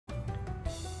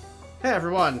Hey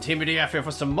everyone, Teamudf here for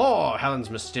some more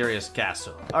Helen's Mysterious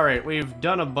Castle. Alright, we've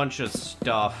done a bunch of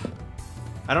stuff.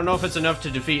 I don't know if it's enough to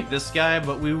defeat this guy,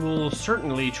 but we will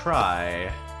certainly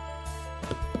try.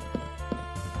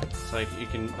 It's like you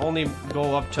can only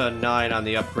go up to 9 on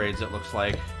the upgrades, it looks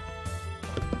like.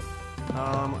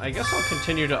 I guess I'll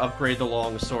continue to upgrade the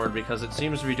longsword because it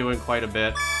seems to be doing quite a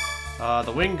bit.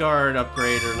 The wing guard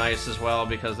upgrade are nice as well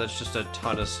because that's just a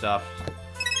ton of stuff.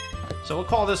 So we'll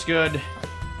call this good.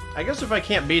 I guess if I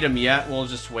can't beat him yet, we'll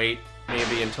just wait,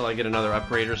 maybe, until I get another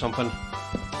upgrade or something.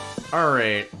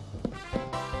 Alright.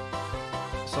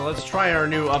 So let's try our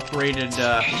new upgraded,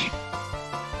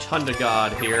 Tunda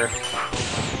God here.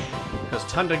 Because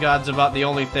Tunda God's about the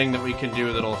only thing that we can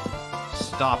do that'll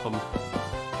stop him.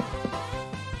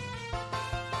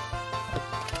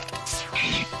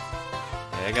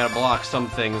 Okay, I gotta block some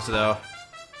things, though.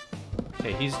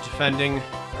 Okay, he's defending.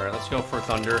 Alright, let's go for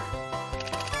Thunder.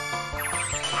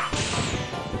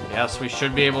 Yes, we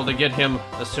should be able to get him,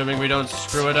 assuming we don't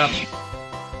screw it up.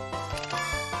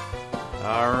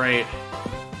 Alright.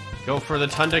 Go for the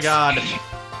Tunda God.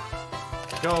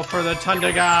 Go for the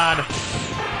Tunda God.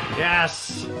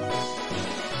 Yes!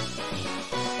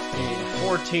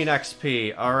 14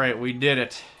 XP. Alright, we did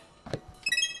it.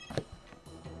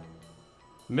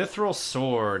 Mithril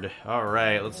Sword.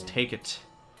 Alright, let's take it.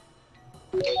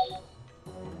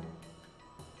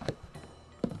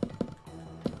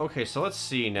 Okay, so let's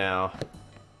see now.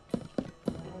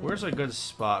 Where's a good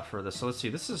spot for this? So let's see,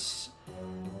 this is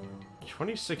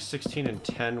 26, 16, and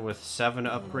 10 with 7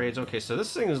 upgrades. Okay, so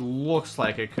this thing looks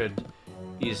like it could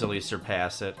easily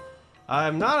surpass it.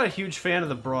 I'm not a huge fan of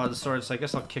the broadsword, so I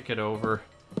guess I'll kick it over.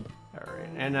 Alright,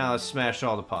 and now let's smash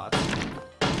all the pots.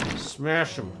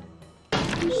 Smash them.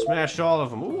 Smash all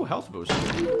of them. Ooh, health booster.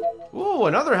 Ooh,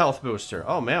 another health booster.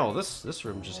 Oh man, well this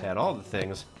room just had all the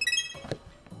things.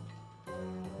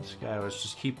 This guy was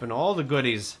just keeping all the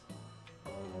goodies.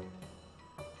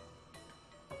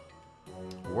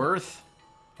 Worth?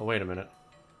 Oh, wait a minute.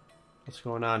 What's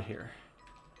going on here?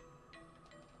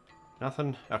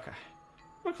 Nothing? Okay.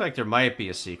 Looks like there might be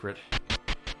a secret.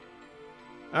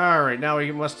 Alright, now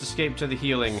we must escape to the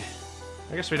healing.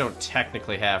 I guess we don't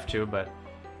technically have to, but...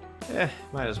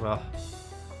 might as well.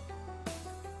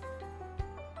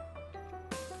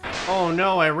 Oh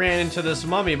no, I ran into this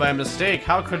mummy by mistake.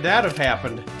 How could that have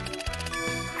happened?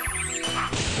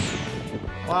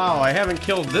 Wow, I haven't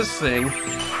killed this thing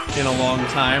in a long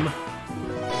time.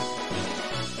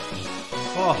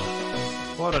 Oh,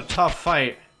 what a tough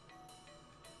fight.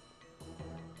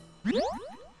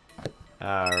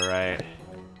 Alright.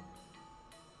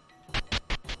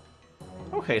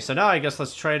 Okay, so now I guess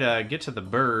let's try to get to the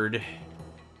bird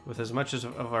with as much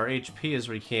of our HP as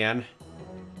we can.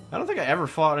 I don't think I ever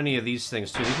fought any of these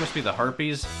things, too. These must be the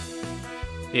harpies.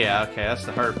 Yeah, okay, that's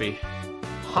the harpy.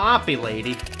 Hoppy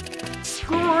lady.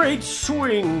 Great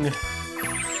swing!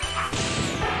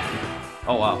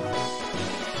 Oh, wow.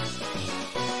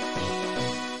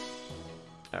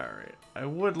 Alright. I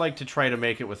would like to try to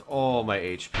make it with all my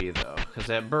HP, though, because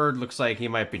that bird looks like he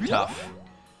might be tough.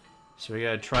 So we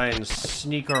gotta try and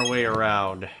sneak our way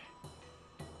around.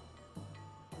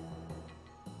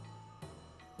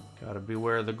 Gotta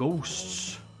beware of the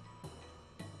ghosts.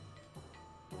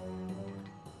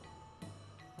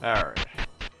 Alright.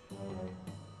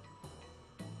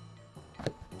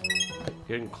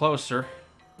 Getting closer.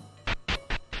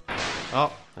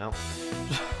 Oh, no.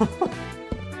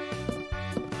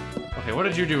 Okay, what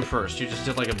did you do first? You just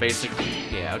did like a basic...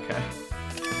 Yeah, okay.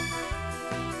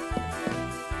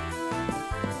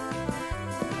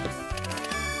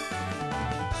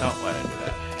 Oh, why did I do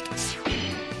that?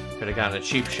 Could have gotten a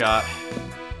cheap shot.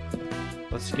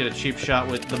 Let's get a cheap shot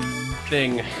with the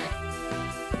thing.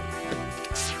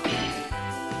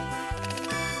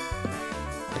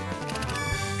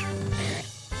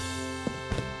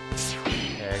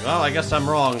 Okay, well, I guess I'm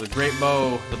wrong. The great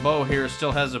bow, the bow here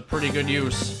still has a pretty good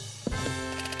use.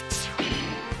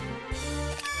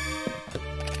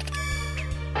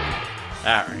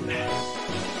 Alright.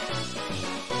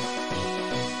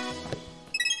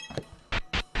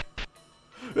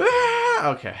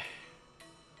 Okay.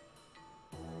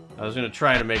 I was gonna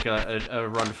try to make a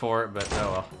run for it, but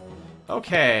oh well.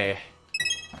 Okay.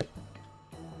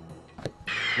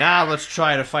 Now let's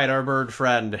try to fight our bird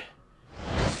friend.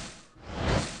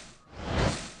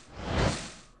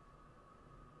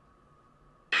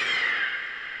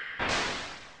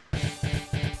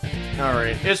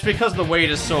 Alright, it's because the weight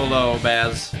is so low,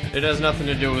 Baz. It has nothing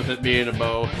to do with it being a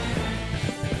bow.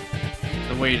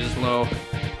 The weight is low.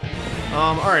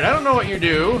 Alright, I don't know what you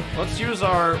do. Let's use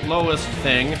our lowest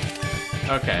thing.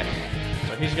 Okay.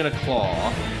 So he's gonna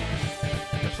claw.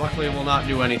 Which Luckily, it will not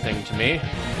do anything to me.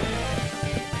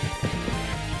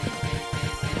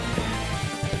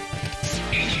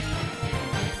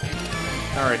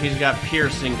 Alright, he's got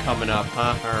piercing coming up,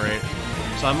 huh? Alright.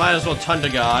 So I might as well Thunder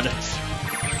God.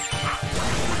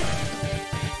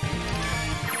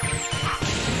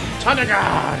 Thunder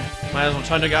God! Might as well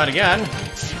Thunder God again.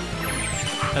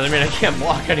 I mean, I can't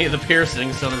block any of the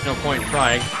piercing, so there's no point in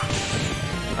trying.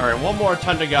 Alright, one more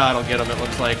Thunder God will get him, it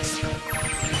looks like.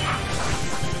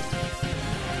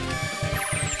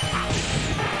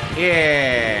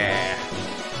 Yeah!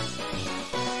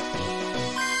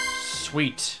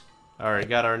 Sweet. Alright,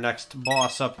 got our next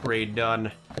boss upgrade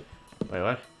done. Wait,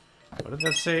 what? What did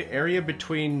that say? Area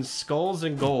between skulls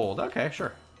and gold. Okay,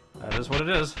 sure. That is what it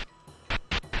is.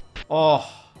 Oh,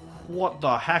 what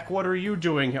the heck? What are you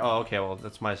doing? Oh, okay, well,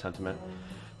 that's my sentiment.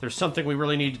 There's something we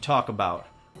really need to talk about.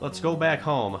 Let's go back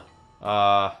home.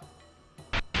 Darn.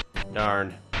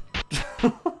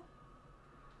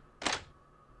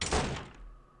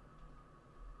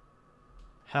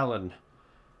 Helen,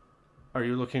 are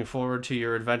you looking forward to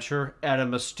your adventure at a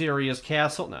mysterious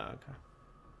castle? No, okay.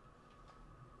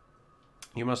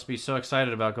 You must be so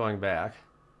excited about going back.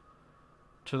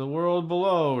 To the world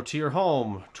below, to your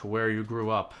home, to where you grew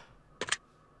up.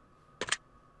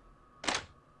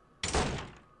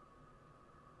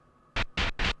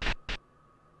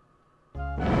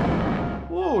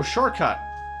 Ooh, shortcut.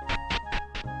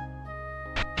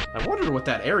 I wondered what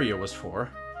that area was for.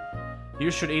 You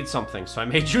should eat something, so I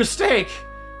made you a steak!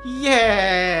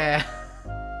 Yeah!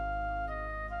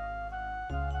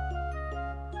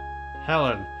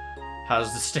 Helen,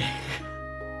 how's the steak?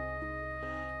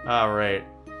 Alright.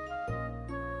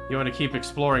 You want to keep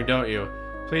exploring, don't you?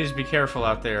 Please be careful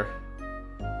out there.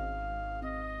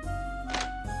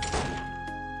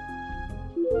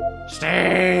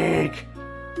 Steak!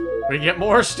 We get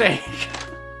more steak!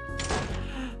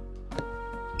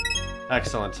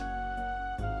 Excellent.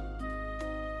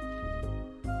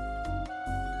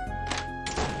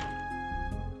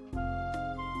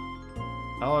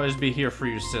 I'll always be here for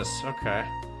you, sis. Okay.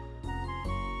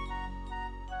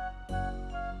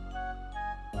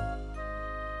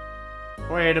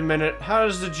 Wait a minute. How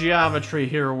does the geometry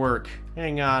here work?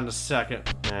 Hang on a second.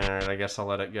 Alright, I guess I'll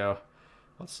let it go.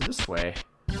 What's this way?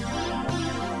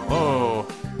 Whoa.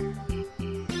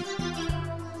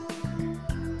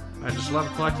 I just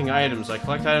love collecting items. I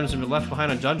collect items that have been left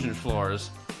behind on dungeon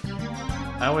floors.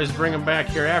 I always bring them back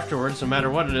here afterwards. No matter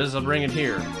what it is, I'll bring it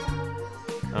here.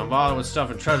 I don't bother with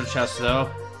stuff in treasure chests, though.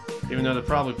 Even though they're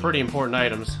probably pretty important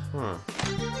items. Huh.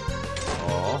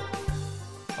 Oh.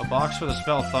 A box with a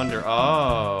spell Thunder.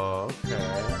 Oh, okay.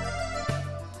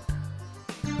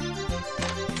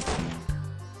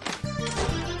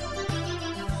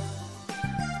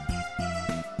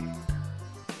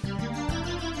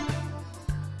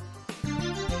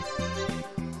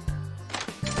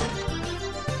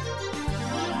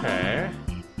 Okay.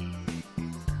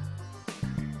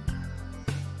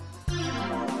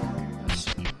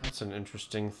 That's an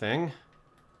interesting thing.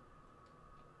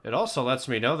 It also lets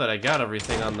me know that I got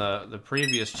everything on the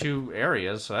previous two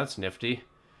areas, so that's nifty.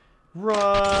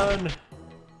 Run!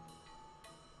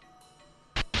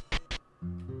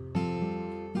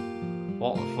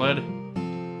 Walton fled.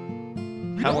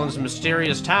 Helen's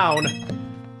mysterious town.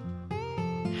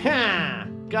 Ha!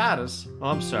 Goddess. Oh,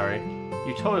 I'm sorry.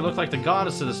 You totally look like the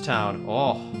goddess of this town.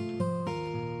 Oh.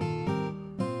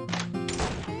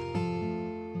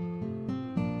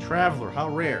 Traveler, how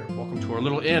rare. Welcome to our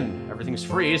little inn. Everything's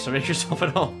free, so make yourself at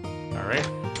home. Alright.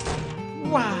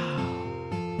 Wow.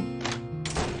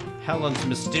 Helen's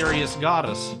mysterious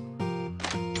goddess.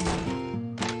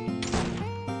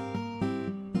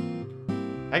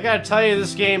 I gotta tell you,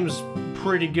 this game's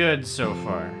pretty good so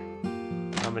far.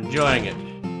 I'm enjoying it.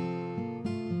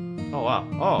 Oh, wow.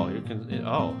 Oh, you can...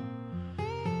 Oh.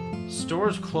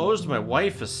 Store's closed, my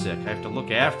wife is sick. I have to look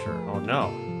after her. Oh,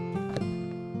 no.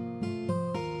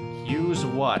 Use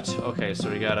what? Okay, so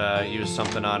we gotta use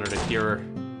something on her to cure her.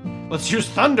 Let's use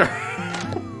thunder!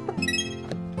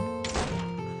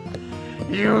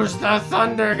 Use the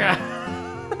thunder guy!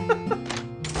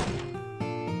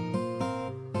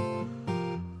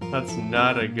 That's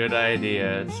not a good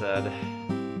idea, it said.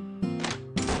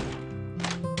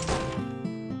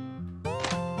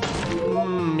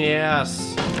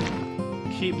 Yes.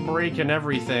 Keep breaking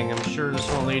everything. I'm sure this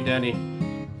won't lead to any...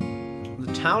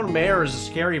 The town mayor is a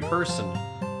scary person.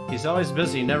 He's always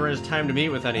busy, never has time to meet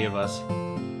with any of us.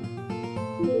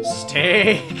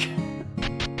 Steak!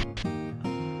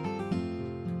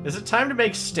 Is it time to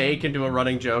make steak into a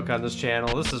running joke on this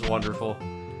channel? This is wonderful.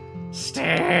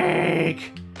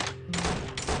 Steak!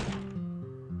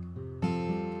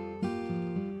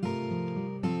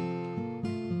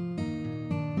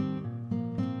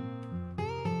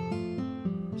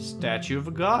 statue of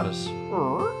a goddess.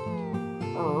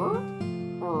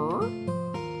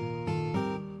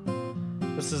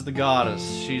 This is the goddess.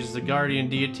 She's the guardian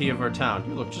deity of our town.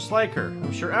 You look just like her.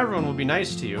 I'm sure everyone will be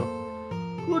nice to you.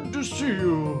 Good to see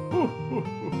you.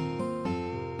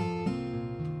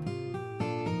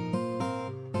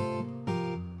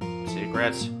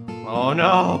 Secrets. Oh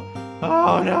no!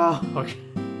 Oh no! Okay.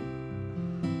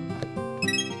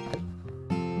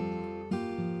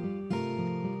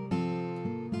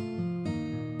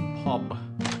 Pub.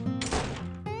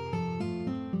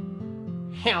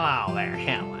 Hello there,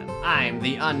 Helen. I'm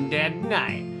the Undead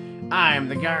Knight. I'm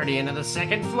the guardian of the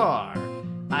second floor.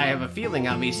 I have a feeling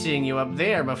I'll be seeing you up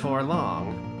there before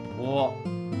long. Well,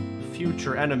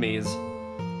 future enemies.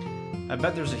 I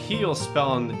bet there's a heal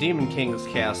spell in the Demon King's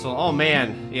castle. Oh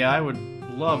man, yeah, I would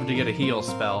love to get a heal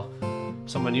spell.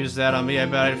 Someone used that on me, I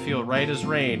bet I'd feel right as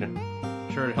rain.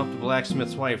 Sure, it'd help the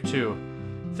blacksmith's wife too.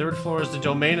 Third floor is the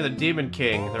domain of the Demon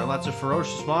King. There are lots of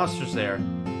ferocious monsters there.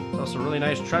 There's also really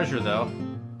nice treasure though.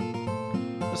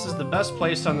 This is the best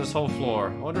place on this whole floor.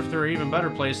 I wonder if there are even better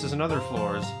places in other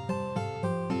floors.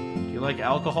 Do you like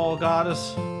alcohol,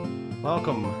 goddess?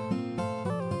 Welcome.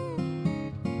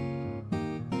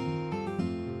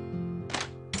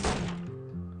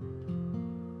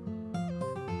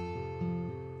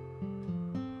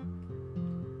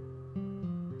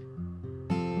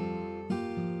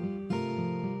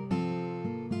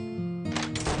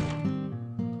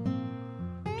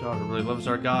 Daughter really loves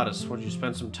our goddess. Would you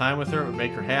spend some time with her? It would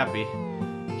make her happy.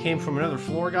 Came from another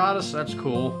floor, goddess? That's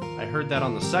cool. I heard that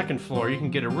on the second floor you can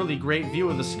get a really great view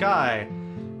of the sky.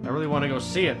 I really want to go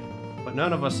see it, but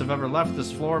none of us have ever left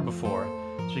this floor before.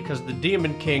 It's because the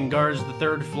Demon King guards the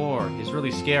third floor. He's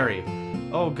really scary.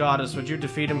 Oh, goddess, would you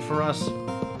defeat him for us?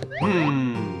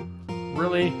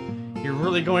 Really? You're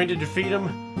really going to defeat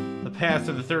him? The path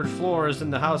to the third floor is in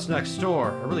the house next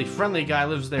door. A really friendly guy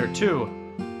lives there, too.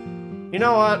 You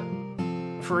know what?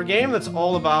 For a game that's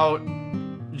all about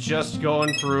just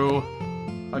going through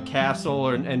a castle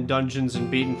and dungeons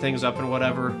and beating things up and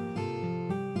whatever,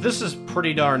 this is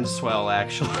pretty darn swell,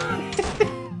 actually.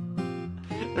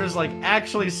 There's, like,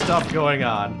 actually stuff going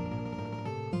on.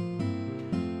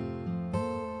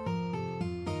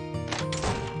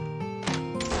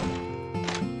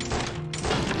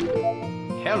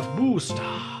 Health boost.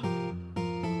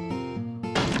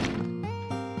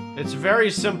 It's very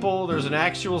simple. There's an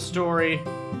actual story.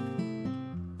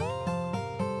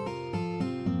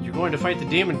 You're going to fight the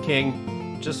Demon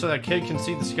King just so that kid can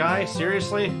see the sky?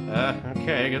 Seriously?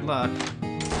 Okay, good luck.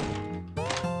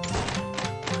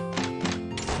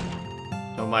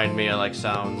 Don't mind me, I like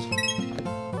sounds.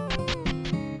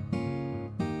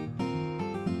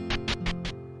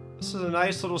 This is a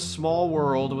nice little small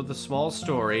world with a small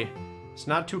story. It's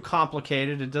not too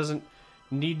complicated. It doesn't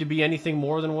need to be anything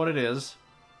more than what it is.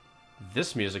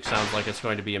 This music sounds like it's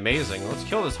going to be amazing. Let's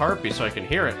kill this harpy so I can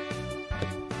hear it.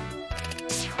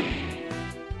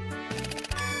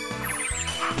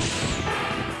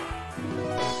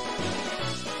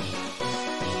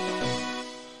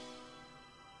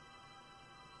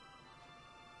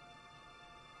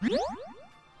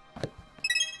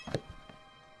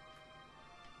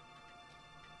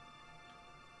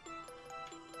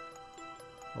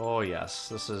 Oh yes,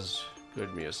 this is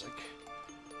good music.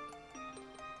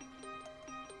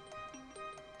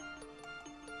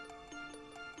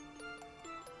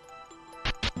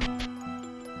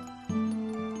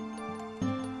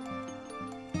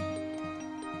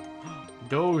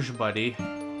 Doge Buddy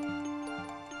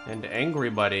and Angry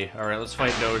Buddy. Alright, let's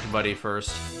fight Doge Buddy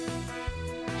first.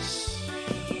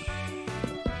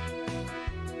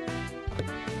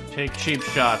 Take cheap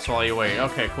shots while you wait.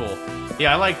 Okay, cool.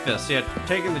 Yeah, I like this. Yeah,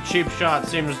 taking the cheap shot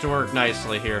seems to work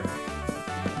nicely here.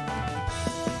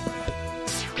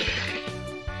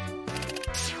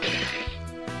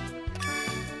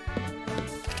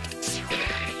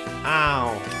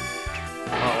 Ow.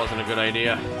 That wasn't a good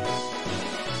idea.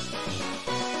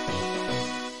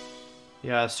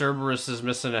 Yeah, Cerberus is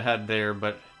missing a head there,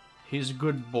 but he's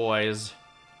good boys.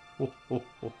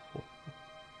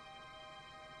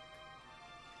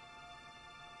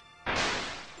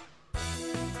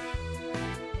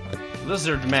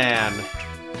 Lizard Man.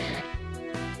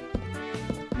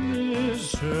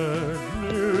 Lizard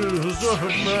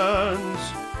Mans.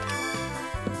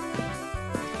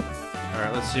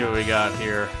 Alright, let's see what we got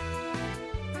here.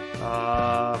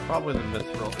 Probably the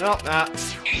Mithril. No,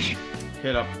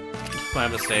 hit up. My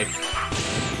mistake.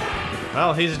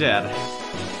 Well, he's dead.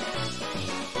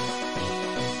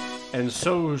 And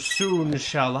so soon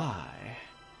shall I.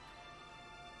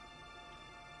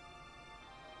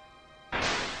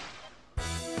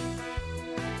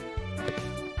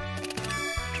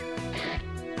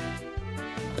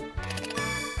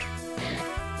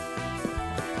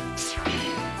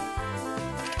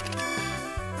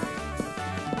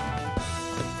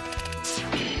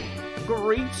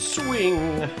 great swing.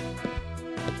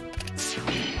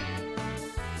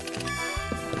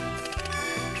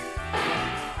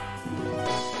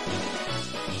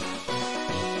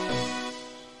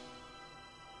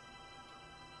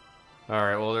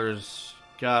 Alright, well, there's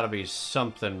gotta be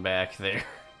something back there.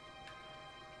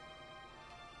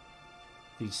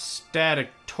 These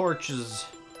static torches.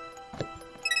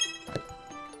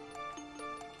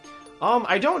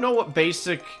 I don't know what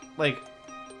basic, like,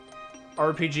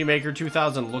 RPG Maker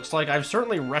 2000 looks like. I've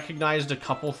certainly recognized a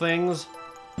couple things,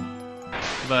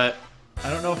 but I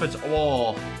don't know if it's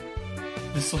all.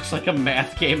 This looks like a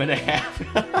math game and a half.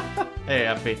 Hey,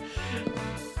 Effie.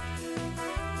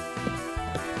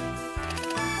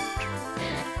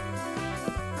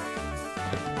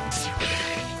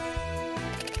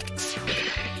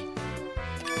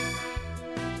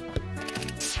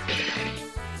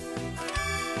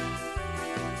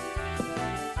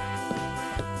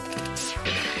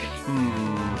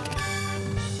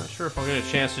 Not sure if I'll get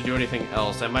a chance to do anything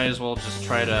else. I might as well just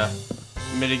try to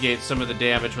mitigate some of the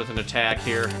damage with an attack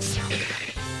here.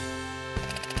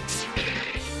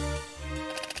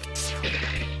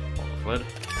 Fled.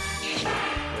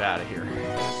 Get out of here.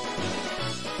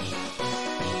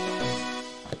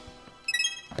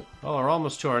 Well, we're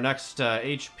almost to our next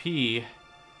HP.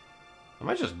 I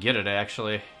might just get it,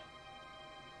 actually.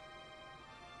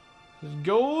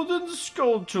 Golden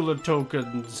Skulltula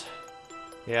tokens.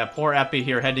 Yeah, poor Epi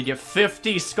here had to get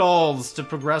 50 skulls to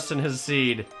progress in his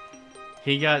seed.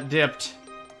 He got dipped.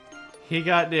 He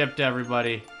got dipped,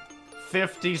 everybody.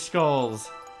 50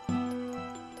 skulls.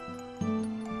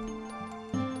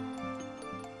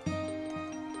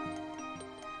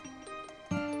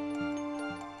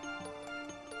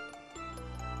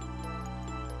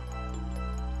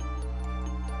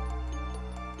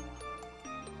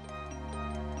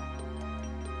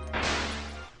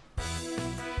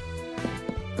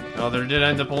 Oh, there did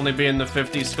end up only being the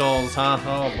 50 skulls, huh?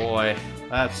 Oh boy,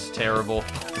 that's terrible.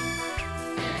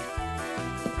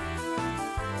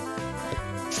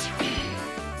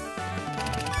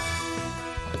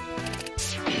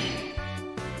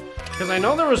 Because I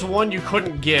know there was one you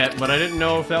couldn't get, but I didn't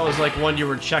know if that was like one you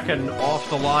were checking off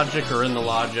the logic or in the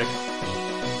logic.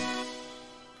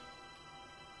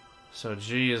 So,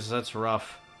 geez, that's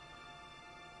rough.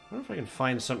 I wonder if I can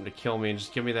find something to kill me and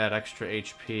just give me that extra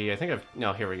HP. I think I've...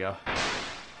 No, here we go.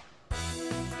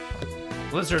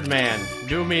 Lizard Man,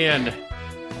 do me in.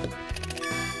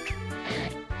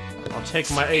 I'll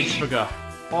take my HP.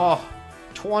 Oh,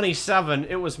 27.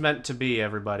 It was meant to be,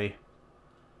 everybody.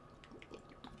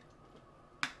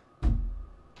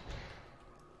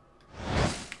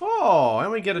 Oh, and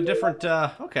we get a different,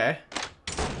 okay.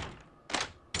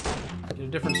 Get a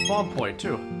different spawn point,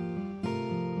 too.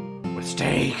 With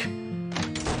steak.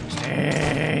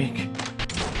 Steak.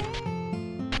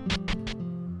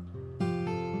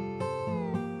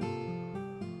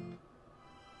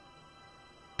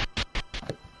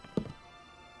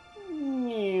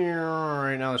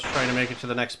 Alright, now let's try to make it to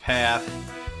the next path.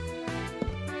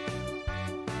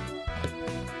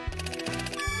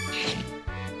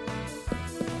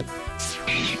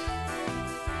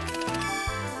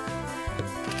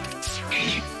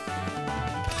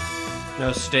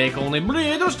 No steak, only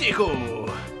bread or steako.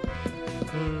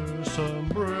 Some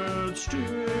bread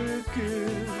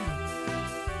sticking.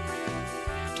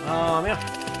 Yeah.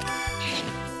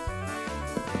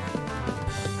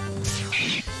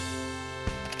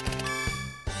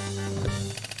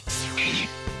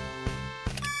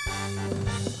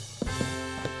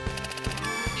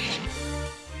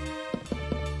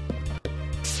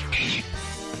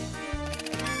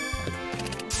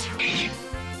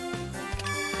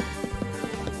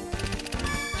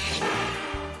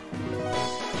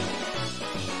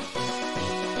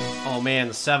 Oh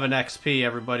man, 7 XP,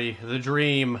 everybody. The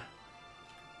dream.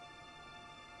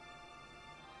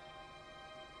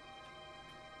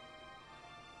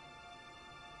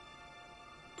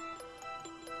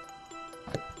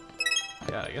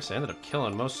 Yeah, I guess I ended up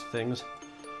killing most things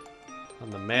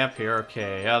on the map here.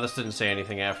 Okay, yeah, this didn't say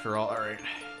anything after all. Alright.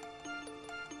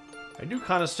 I do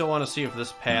kind of still want to see if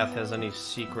this path has any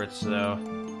secrets, though.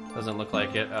 Doesn't look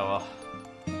like it. Oh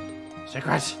well.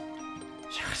 Secrets!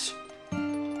 Secrets!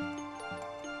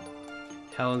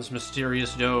 Helen's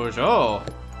mysterious doge. Oh!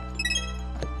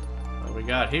 What do we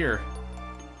got here?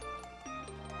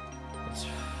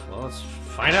 Let's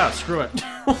find out. Screw it.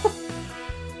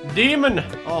 Demon!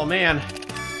 Oh, man.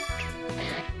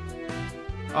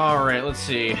 Alright, let's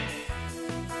see.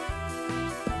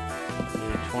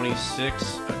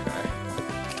 26.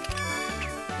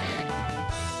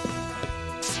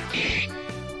 Okay.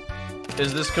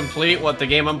 Is this complete? What, the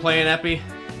game I'm playing, Epi?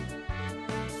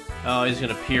 Oh, he's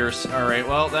gonna pierce. Alright,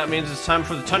 well, that means it's time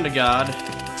for the Thunder God.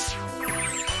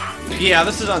 Yeah,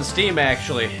 this is on Steam,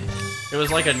 actually. It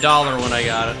was like $1 when I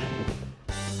got it.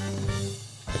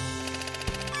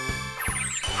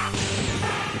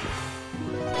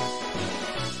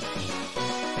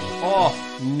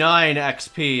 Oh, 9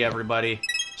 XP, everybody.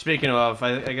 Speaking of,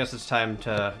 I guess it's time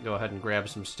to go ahead and grab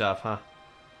some stuff, huh?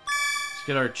 Let's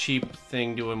get our cheap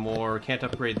thing doing more. Can't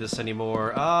upgrade this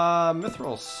anymore.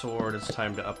 Mithril Sword, it's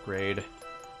time to upgrade.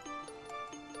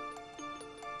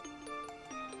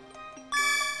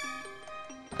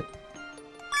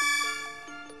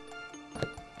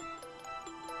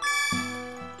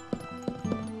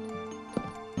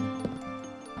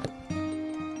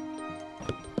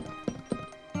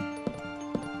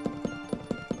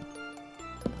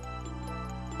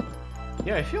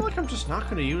 Yeah, I feel like I'm just not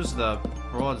going to use the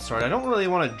broadsword. I don't really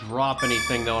want to drop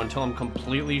anything, though, until I'm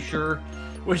completely sure.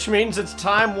 Which means it's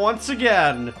time, once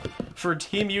again, for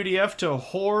Teamudf to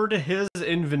hoard his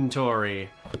inventory.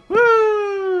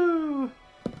 Woo!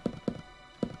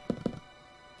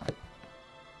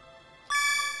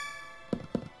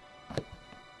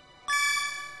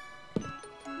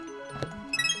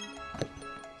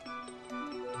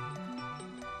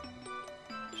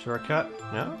 Shortcut?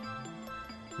 No?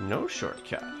 No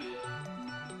shortcut.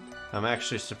 I'm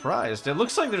actually surprised. It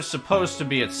looks like there's supposed to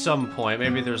be at some point.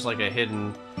 Maybe there's like a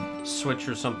hidden switch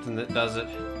or something that does it.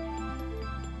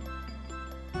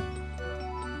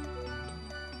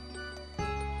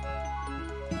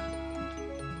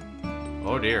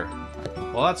 Oh dear.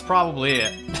 Well, that's probably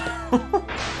it.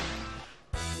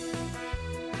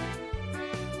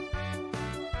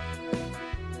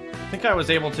 I think I was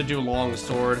able to do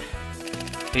longsword.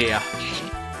 Yeah.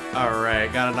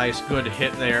 Alright, got a nice good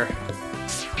hit there.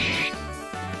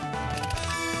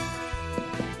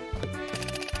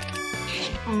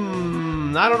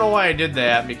 I don't know why I did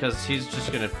that, because he's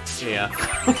just gonna... yeah.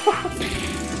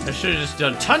 I should've just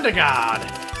done Thunder God!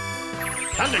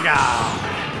 Thunder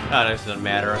God! Oh, this doesn't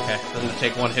matter, okay. Doesn't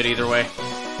take one hit either way.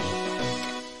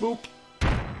 Boop.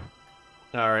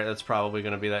 Alright, that's probably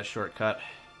gonna be that shortcut.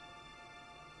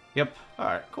 Yep,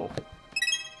 alright, cool.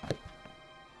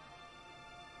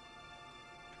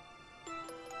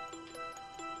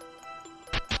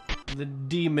 The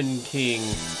Demon King.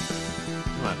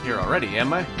 I'm not here already,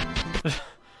 am I?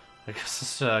 I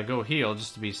guess let's go heal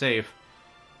just to be safe.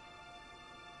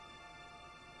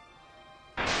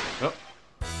 Oh.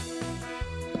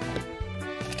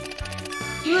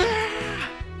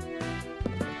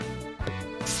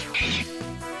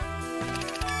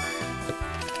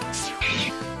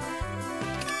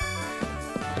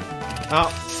 Oh,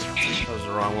 that was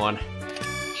the wrong one.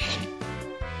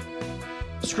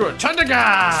 Screw it,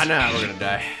 Thundergun! Nah, we're gonna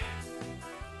die.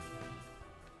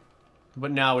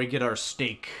 But now we get our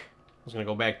steak. I was gonna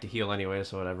go back to heal anyway,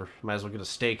 so whatever. Might as well get a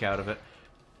steak out of it.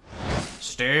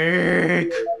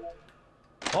 Steak!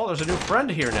 Oh, there's a new friend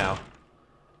here now.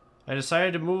 I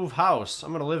decided to move house.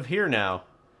 I'm gonna live here now.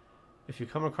 If you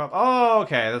come across... oh,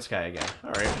 okay, this guy again.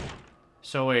 Alright.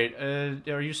 So wait,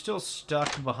 are you still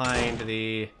stuck behind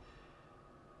the...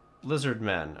 lizard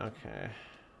men? Okay.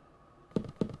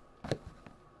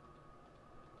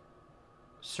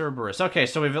 Cerberus. Okay,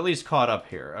 so we've at least caught up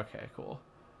here. Okay, cool.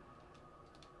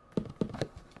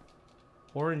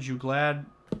 Orange, you glad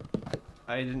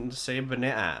I didn't say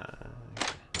banana?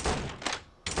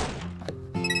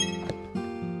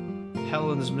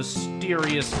 Helen's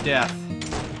mysterious death.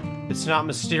 It's not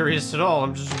mysterious at all.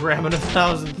 I'm just grabbing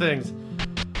 1,000 things.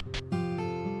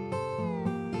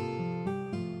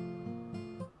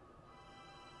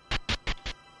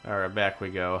 Alright, back we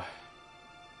go.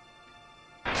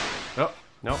 Oh.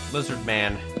 Nope, Lizard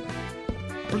Man.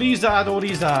 Blizzardo,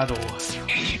 Lizardo.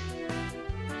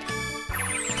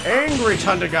 Angry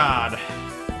Thunder God.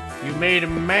 You made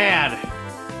him mad.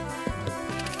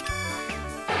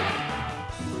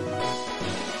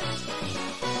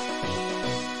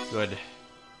 Good.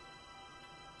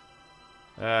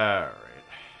 Alright.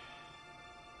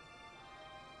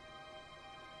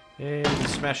 And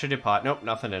smash a depot. Nope,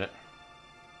 nothing in it.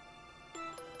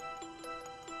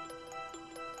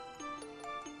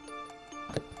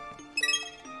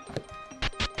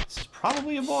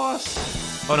 Probably a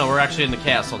boss. Oh no, we're actually in the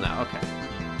castle now. Okay.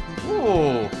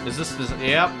 Ooh, is this?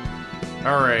 Yep.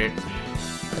 All right.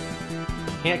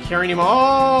 Can't carry anymore.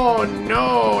 Oh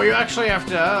no, you actually have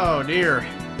to. Oh dear.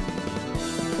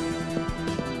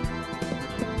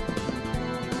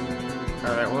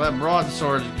 All right. Well, that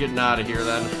broadsword's getting out of here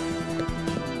then.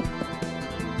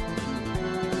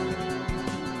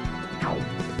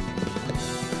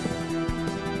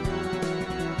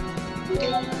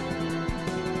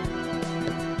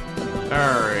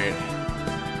 Alright.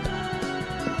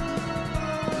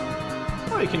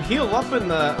 Oh, you can heal up in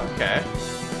the... Okay.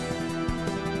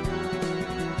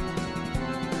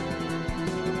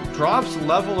 Drops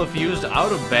level if used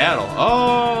out of battle.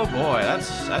 Oh boy,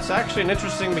 that's actually an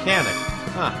interesting mechanic.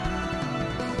 Huh.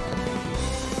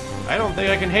 I don't think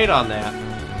I can hate on that.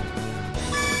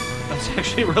 That's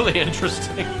actually really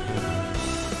interesting.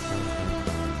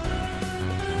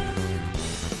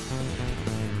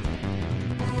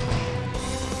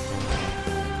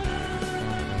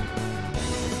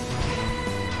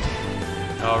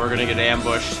 Oh, we're gonna get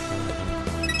ambushed.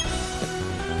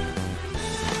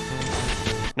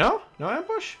 No? No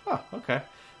ambush? Oh, okay.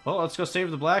 Well, let's go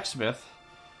save the blacksmith.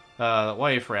 The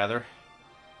wife, rather.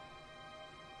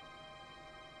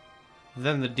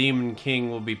 Then the Demon King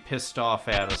will be pissed off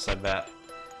at us, I bet.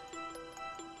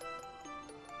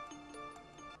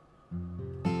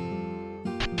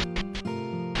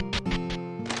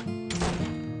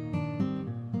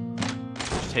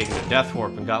 Just taking a death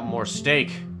warp and got more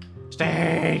steak.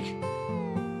 Steak!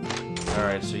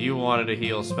 Alright, so you wanted a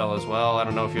heal spell as well. I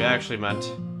don't know if you actually meant...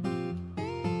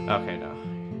 Okay, no.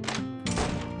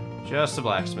 Just the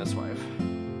blacksmith's wife.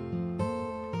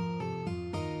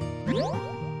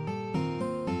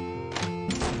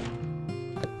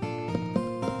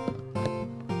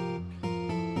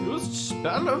 Use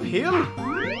spell of heal.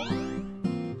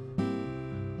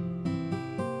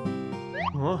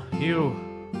 Oh, you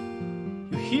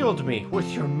healed me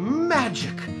with your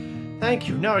magic. Thank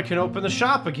you. Now I can open the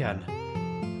shop again.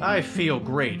 I feel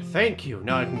great. Thank you.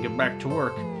 Now I can get back to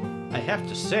work. I have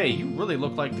to say, you really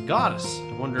look like the goddess.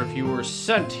 I wonder if you were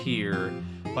sent here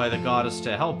by the goddess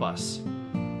to help us.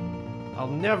 I'll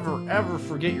never, ever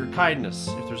forget your kindness.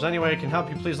 If there's any way I can help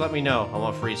you, please let me know. I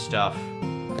want free stuff.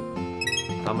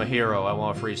 I'm a hero. I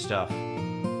want free stuff.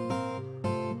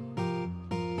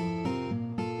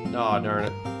 Aw, darn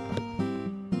it.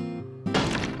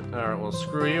 Alright, well,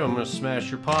 screw you. I'm gonna smash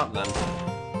your pot, then.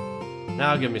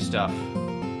 Now give me stuff.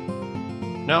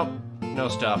 Nope. No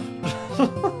stuff.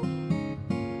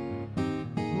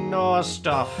 No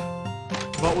stuff.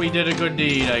 But we did a good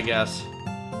deed, I guess.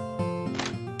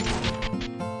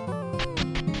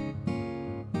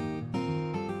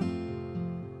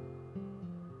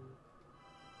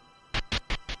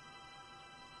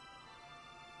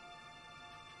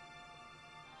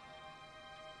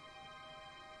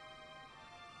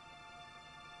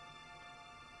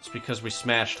 It's because we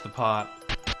smashed the pot.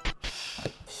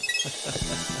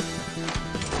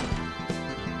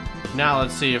 Now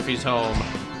let's see if he's home.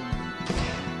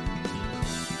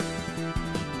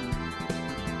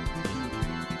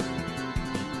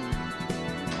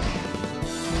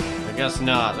 I guess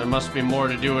not. There must be more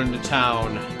to do in the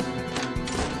town.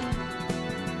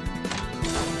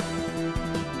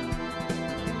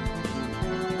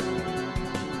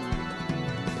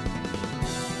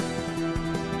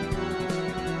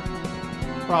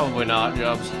 Probably not,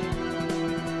 Jubs.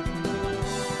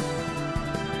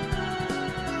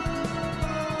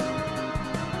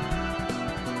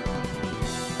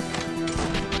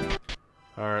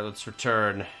 Alright, let's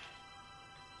return.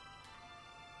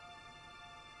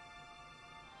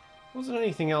 Wasn't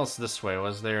anything else this way,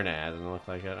 was there? Nah, it doesn't look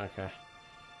like it. Okay.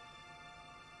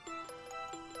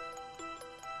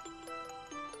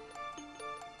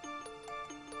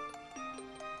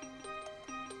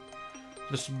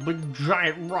 This big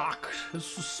giant rock is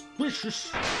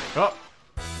suspicious. Oh!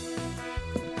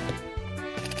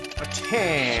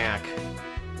 Attack!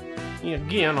 You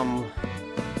get him.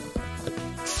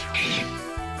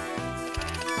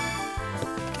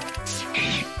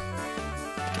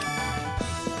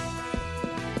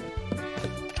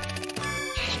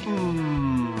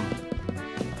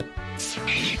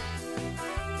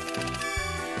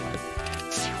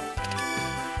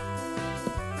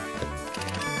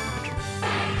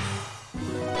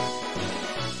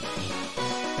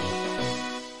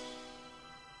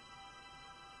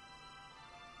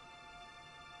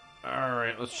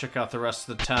 Alright, let's check out the rest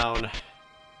of the town.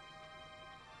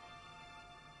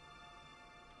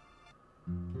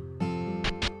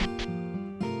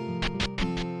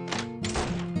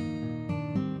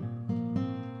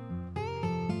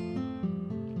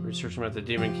 Researching about the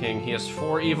Demon King. He has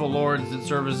 4 evil lords that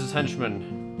serve as his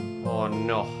henchmen. Oh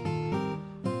no.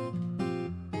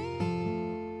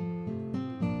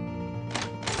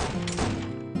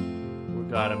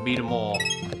 We gotta beat them all.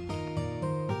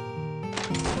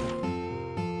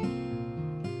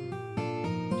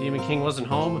 Demon King wasn't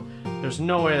home? There's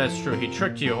no way that's true. He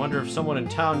tricked you. I wonder if someone in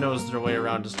town knows their way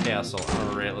around his castle.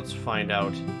 Alright, let's find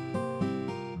out.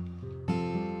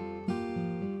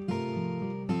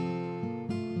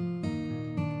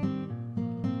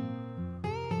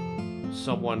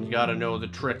 Someone's gotta know the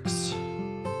tricks.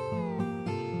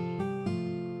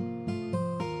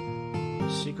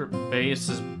 Secret base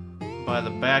is by the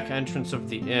back entrance of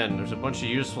the inn. There's a bunch of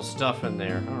useful stuff in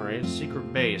there. Alright,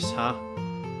 secret base, huh?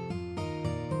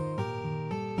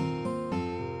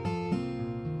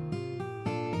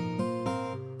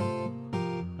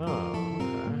 Oh,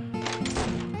 okay.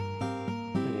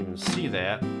 Didn't even see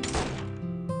that.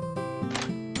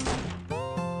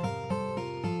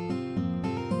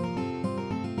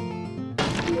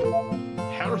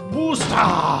 Health booster!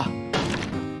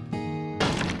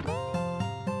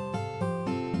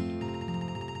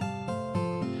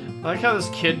 I like how this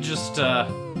kid just,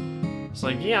 it's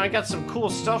like, yeah, I got some cool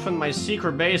stuff in my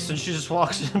secret base, and she just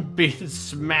walks in and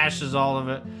smashes all of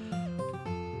it.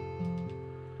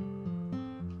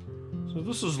 So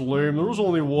this is lame. There was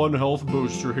only one health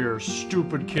booster here,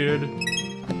 stupid kid.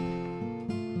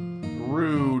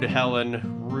 Rude, Helen.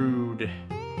 Rude.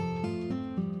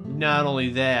 Not only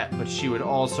that, but she would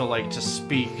also like to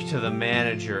speak to the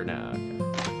manager now.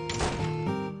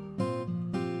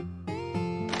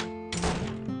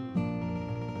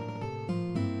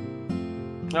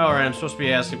 Alright, I'm supposed to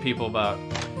be asking people about...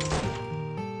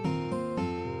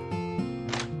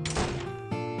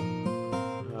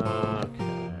 Okay.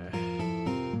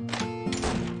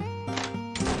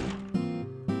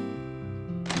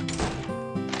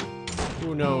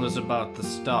 Who knows about the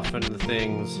stuff and the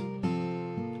things?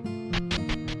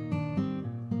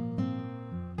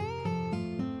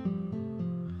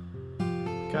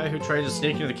 Guy who tried to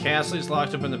sneak into the castle, he's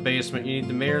locked up in the basement. You need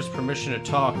the mayor's permission to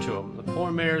talk to him. The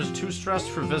poor mayor's too stressed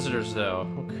for visitors, though.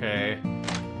 Okay.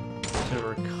 So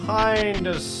we're kind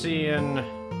of seeing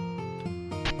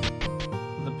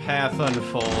the path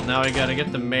unfold. Now we gotta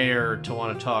get the mayor to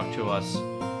want to talk to us.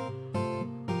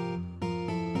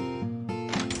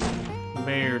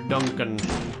 Mayor Duncan.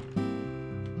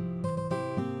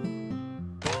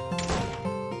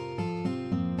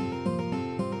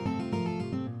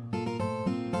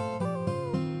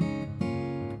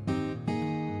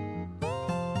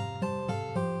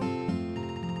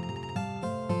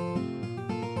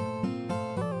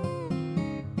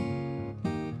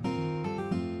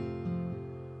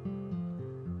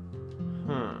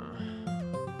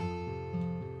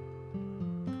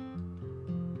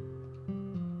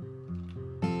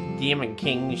 Demon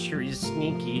King sure is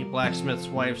sneaky. Blacksmith's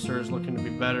wife, sir, is looking to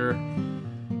be better.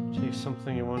 Take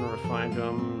something you want to refine to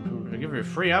him. I'll give you a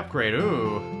free upgrade.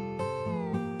 Ooh.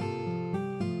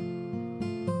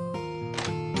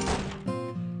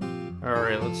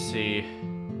 Alright, let's see.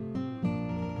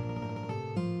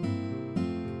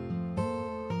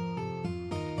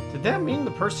 Did that mean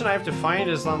the person I have to find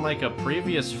is on like a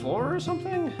previous floor or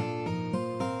something?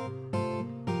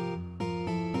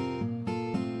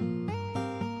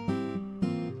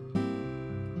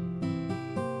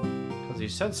 He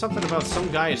said something about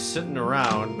some guy sitting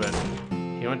around, but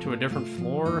he went to a different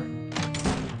floor.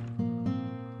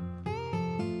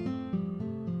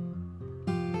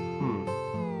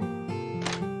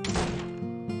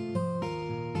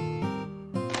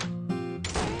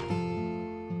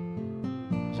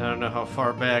 I don't know how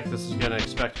far back this is gonna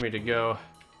expect me to go.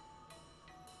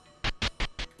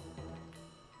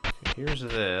 Okay, here's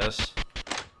this.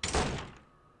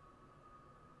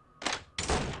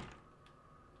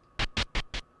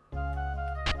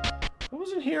 What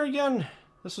was in here again?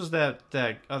 This was that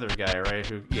other guy, right?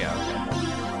 Who? Yeah.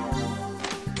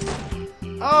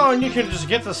 Okay. Oh, and you can just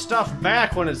get the stuff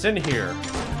back when it's in here.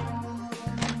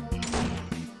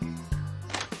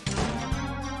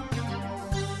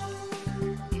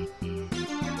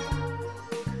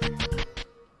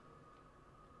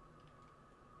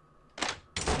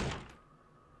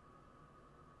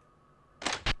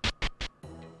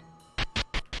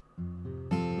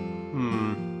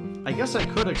 I guess I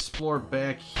could explore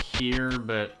back here,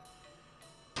 but...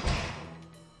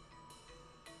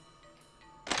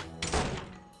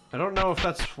 I don't know if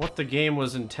that's what the game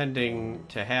was intending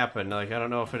to happen. Like, I don't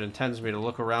know if it intends me to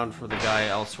look around for the guy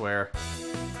elsewhere.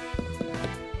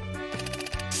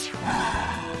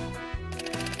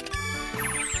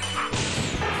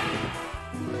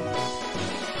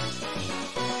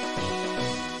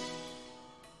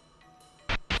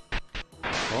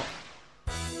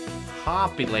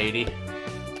 Hoppy lady.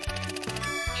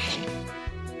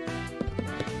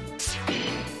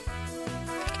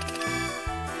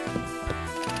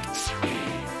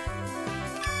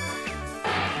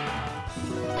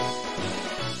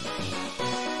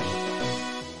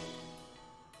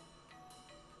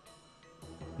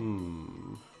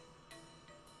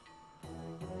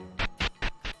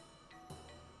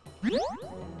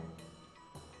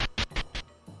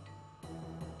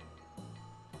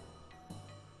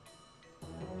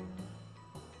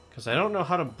 Because I don't know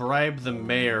how to bribe the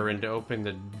mayor into opening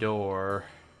the door.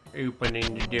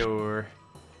 Opening the door.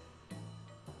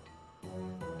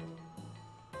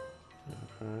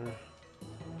 Okay.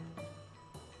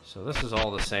 So this is all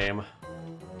the same.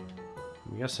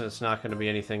 I'm guessing it's not going to be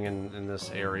anything in this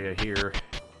area here.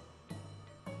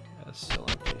 Yeah, it's still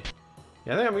empty.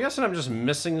 Yeah, I'm guessing I'm just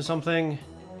missing something.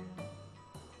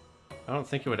 I don't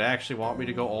think it would actually want me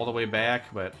to go all the way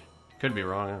back, but could be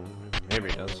wrong. Maybe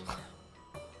it does.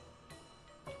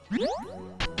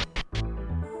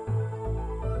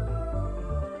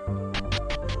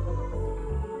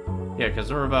 Yeah,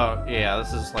 because we're about... Yeah,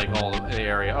 this is like all the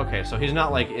area. Okay, so he's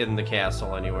not like in the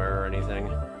castle anywhere or anything.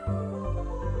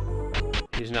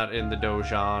 He's not in the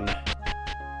dojon.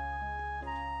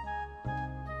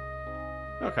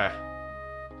 Okay.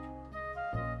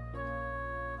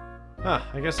 Huh,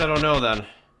 I guess I don't know then.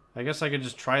 I guess I could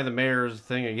just try the mayor's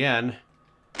thing again.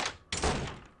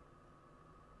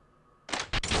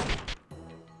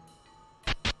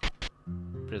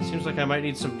 But it seems like I might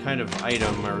need some kind of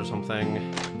item or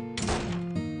something.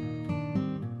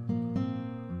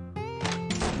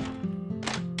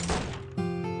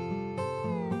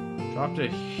 Dropped a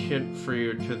hint for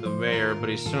you to the mayor, but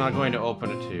he's still not going to open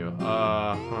it to you.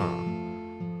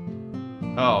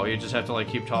 Oh, you just have to, like,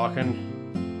 keep talking?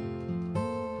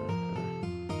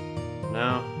 Okay.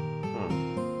 No?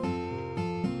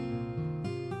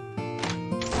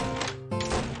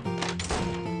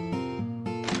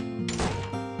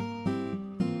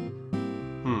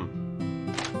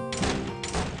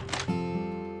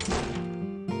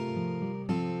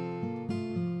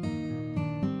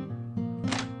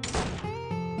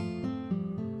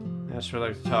 I'd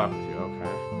like to talk with you,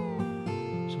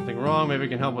 okay. Something wrong, maybe we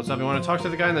can help. What's up? You want to talk to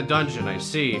the guy in the dungeon, I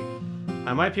see.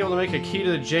 I might be able to make a key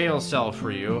to the jail cell for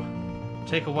you.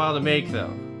 Take a while to make, though.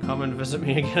 Come and visit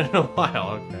me again in a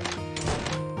while, okay.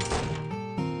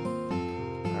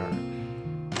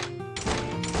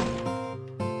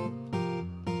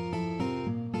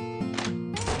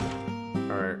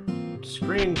 Alright.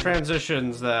 Screen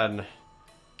transitions, then.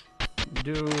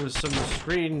 Do some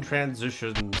screen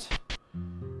transitions.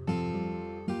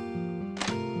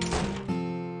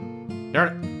 Darn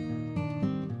it.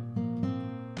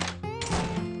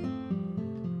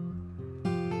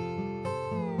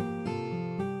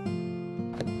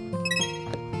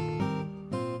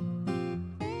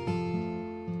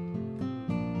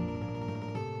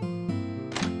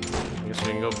 I guess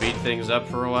we can go beat things up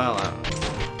for a while. I don't know.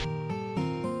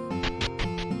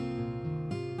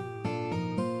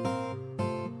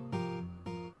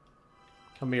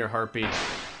 Come here, heartbeat.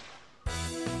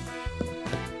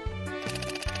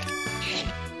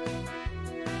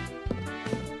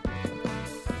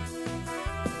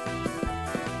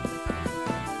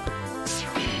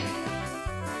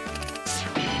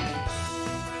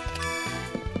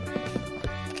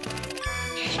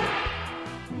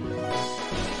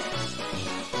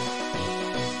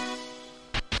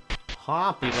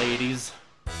 Hoppy ladies.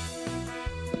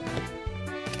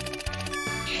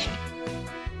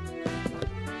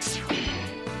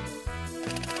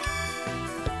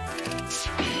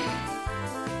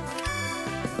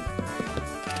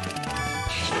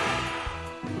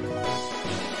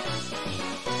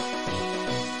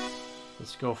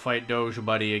 Let's go fight Doge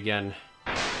Buddy again.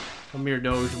 Come here,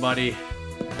 Doge Buddy.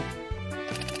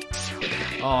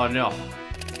 Oh no.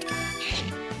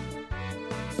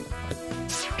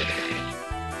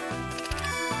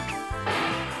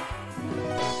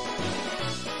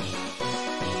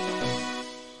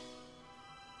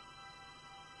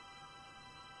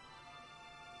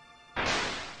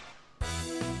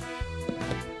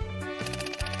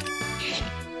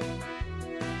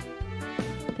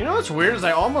 You know what's weird is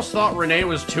I almost thought Renee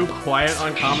was too quiet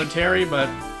on commentary, but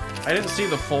I didn't see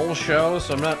the full show,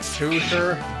 so I'm not too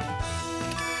sure. I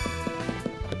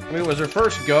mean, it was her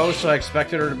first go, so I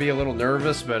expected her to be a little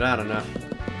nervous, but I don't know.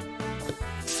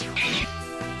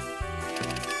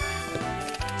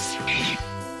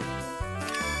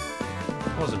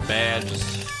 It wasn't bad,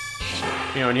 just...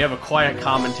 You know, when you have a quiet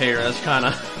commentator, that's kind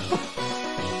of...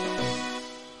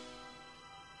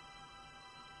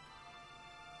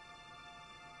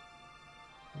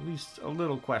 At least a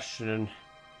little questioning.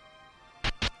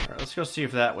 Alright, let's go see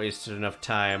if that wasted enough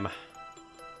time.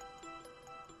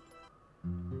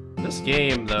 This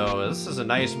game, though, this is a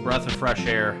nice breath of fresh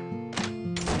air.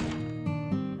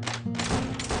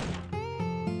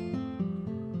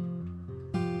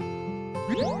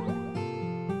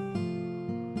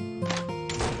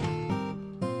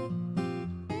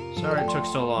 Sorry it took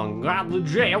so long. Got the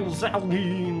jail cell.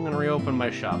 I'm gonna reopen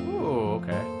my shop. Ooh,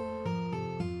 okay.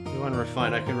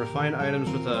 I can refine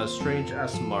items with a strange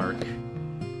S mark.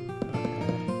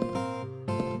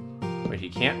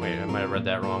 can't? Wait, I might have read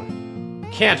that wrong.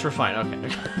 Can't refine.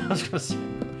 Okay. I was gonna say.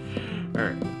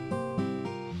 Alright.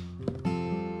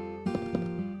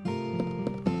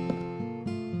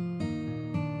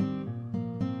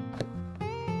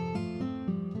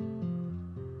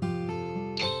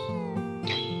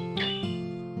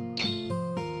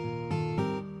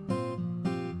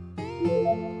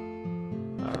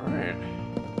 Alright.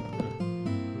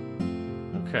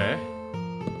 Okay.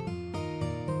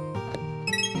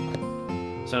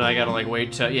 So now I gotta, like,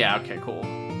 wait till... Yeah, okay, cool.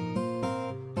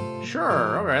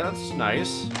 Sure, alright, that's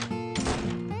nice.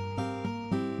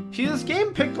 See, this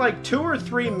game picked, like, 2 or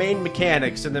 3 main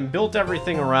mechanics and then built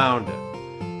everything around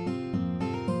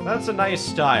it. That's a nice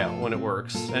style when it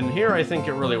works. And here, I think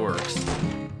it really works.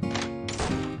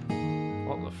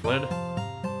 What the flit?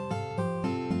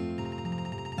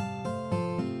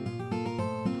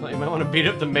 You might want to beat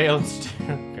up the male instead.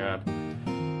 Oh, God.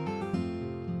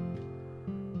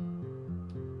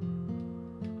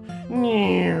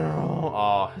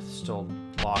 Oh, still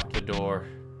locked the door.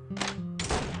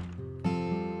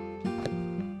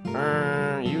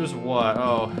 Use what?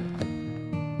 Oh.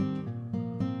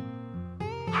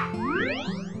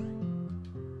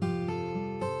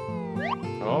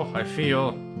 Oh, I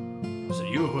feel. Was it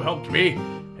you who helped me?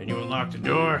 And you unlocked the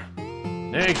door?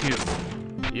 Thank you.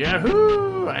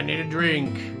 Yahoo! I need a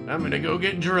drink. I'm gonna go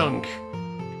get drunk.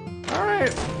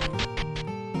 Alright.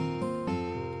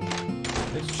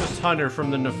 It's just Hunter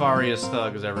from the Nefarious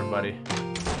Thugs, everybody.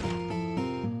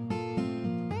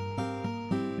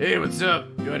 Hey, what's up?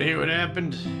 You wanna hear what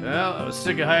happened? Well, I was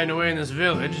sick of hiding away in this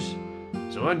village.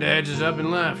 So one day I just up and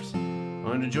left.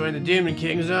 Wanted to join the Demon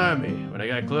King's army. When I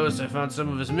got close, I found some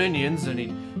of his minions, and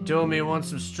he told me he wants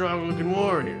some strong-looking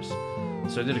warriors.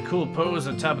 So I did a cool pose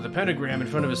on top of the pentagram in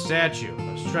front of his statue.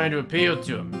 I was trying to appeal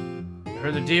to him. I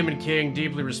heard the Demon King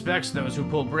deeply respects those who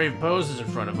pull brave poses in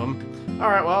front of him.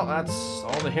 Alright, well, that's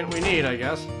all the hint we need, I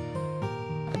guess.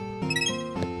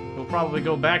 We'll probably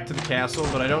go back to the castle,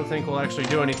 but I don't think we'll actually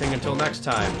do anything until next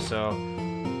time, so...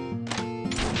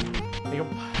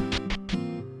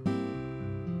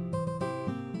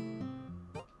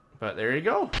 But there you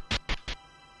go.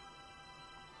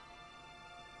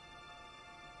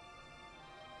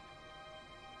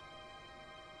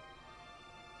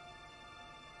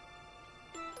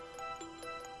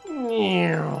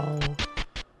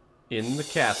 In the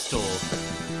castle.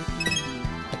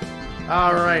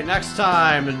 Alright, next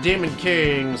time, the Demon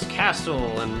King's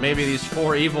castle, and maybe these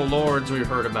 4 evil lords we've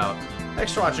heard about.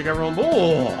 Thanks for watching, everyone.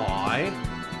 Bye!